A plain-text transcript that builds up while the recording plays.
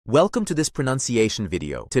Welcome to this pronunciation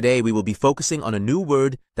video. Today we will be focusing on a new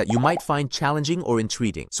word that you might find challenging or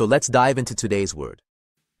intriguing. So let's dive into today's word.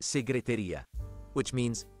 Segreteria, which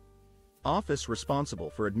means office responsible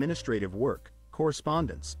for administrative work,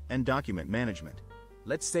 correspondence, and document management.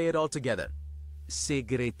 Let's say it all together.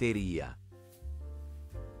 Segreteria.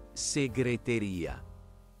 Segreteria.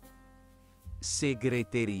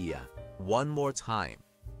 Segreteria. One more time.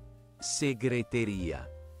 Segreteria.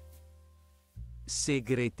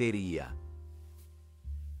 Segreteria.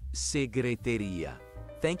 Segreteria.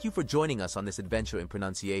 Thank you for joining us on this adventure in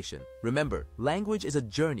pronunciation. Remember, language is a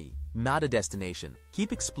journey, not a destination.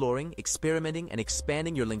 Keep exploring, experimenting, and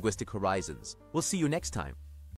expanding your linguistic horizons. We'll see you next time.